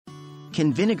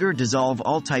Can vinegar dissolve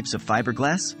all types of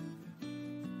fiberglass?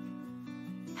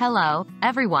 Hello,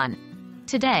 everyone.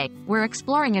 Today, we're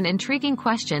exploring an intriguing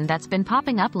question that's been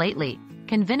popping up lately.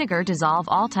 Can vinegar dissolve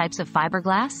all types of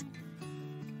fiberglass?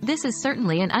 This is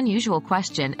certainly an unusual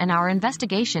question, and our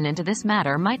investigation into this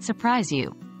matter might surprise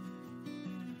you.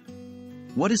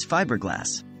 What is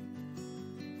fiberglass?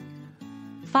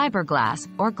 Fiberglass,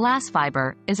 or glass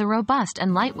fiber, is a robust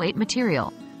and lightweight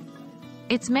material.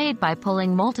 It's made by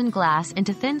pulling molten glass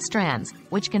into thin strands,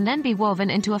 which can then be woven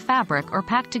into a fabric or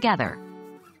packed together.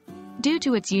 Due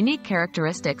to its unique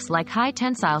characteristics like high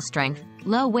tensile strength,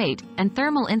 low weight, and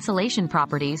thermal insulation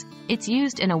properties, it's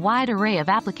used in a wide array of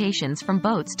applications from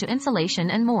boats to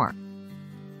insulation and more.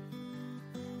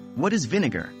 What is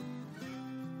vinegar?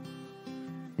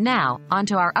 Now,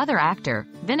 onto our other actor,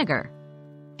 vinegar.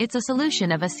 It's a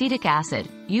solution of acetic acid,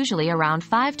 usually around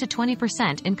 5 to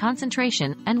 20% in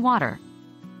concentration, and water.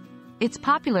 It's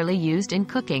popularly used in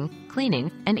cooking,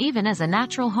 cleaning, and even as a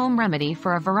natural home remedy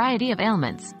for a variety of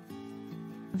ailments.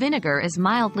 Vinegar is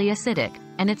mildly acidic,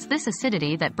 and it's this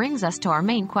acidity that brings us to our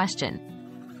main question.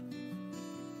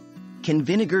 Can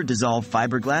vinegar dissolve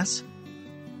fiberglass?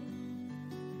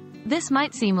 This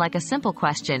might seem like a simple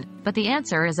question, but the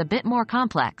answer is a bit more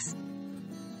complex.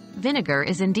 Vinegar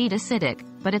is indeed acidic,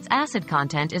 but its acid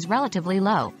content is relatively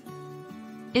low.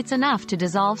 It's enough to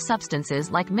dissolve substances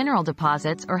like mineral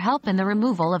deposits or help in the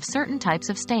removal of certain types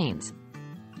of stains.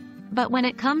 But when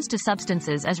it comes to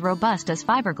substances as robust as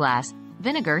fiberglass,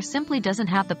 vinegar simply doesn't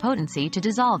have the potency to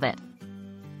dissolve it.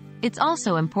 It's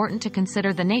also important to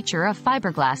consider the nature of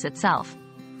fiberglass itself.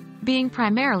 Being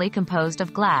primarily composed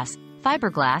of glass,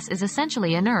 fiberglass is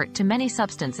essentially inert to many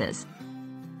substances.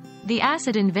 The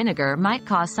acid in vinegar might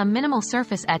cause some minimal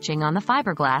surface etching on the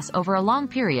fiberglass over a long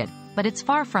period, but it's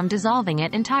far from dissolving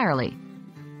it entirely.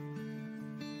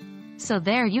 So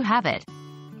there you have it.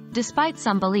 Despite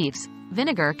some beliefs,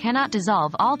 vinegar cannot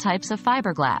dissolve all types of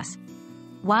fiberglass.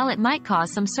 While it might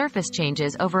cause some surface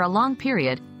changes over a long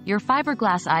period, your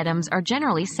fiberglass items are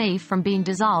generally safe from being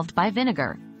dissolved by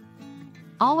vinegar.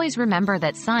 Always remember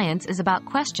that science is about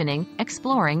questioning,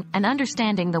 exploring, and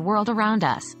understanding the world around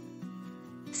us.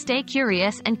 Stay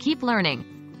curious and keep learning.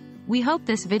 We hope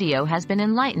this video has been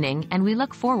enlightening, and we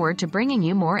look forward to bringing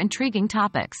you more intriguing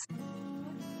topics.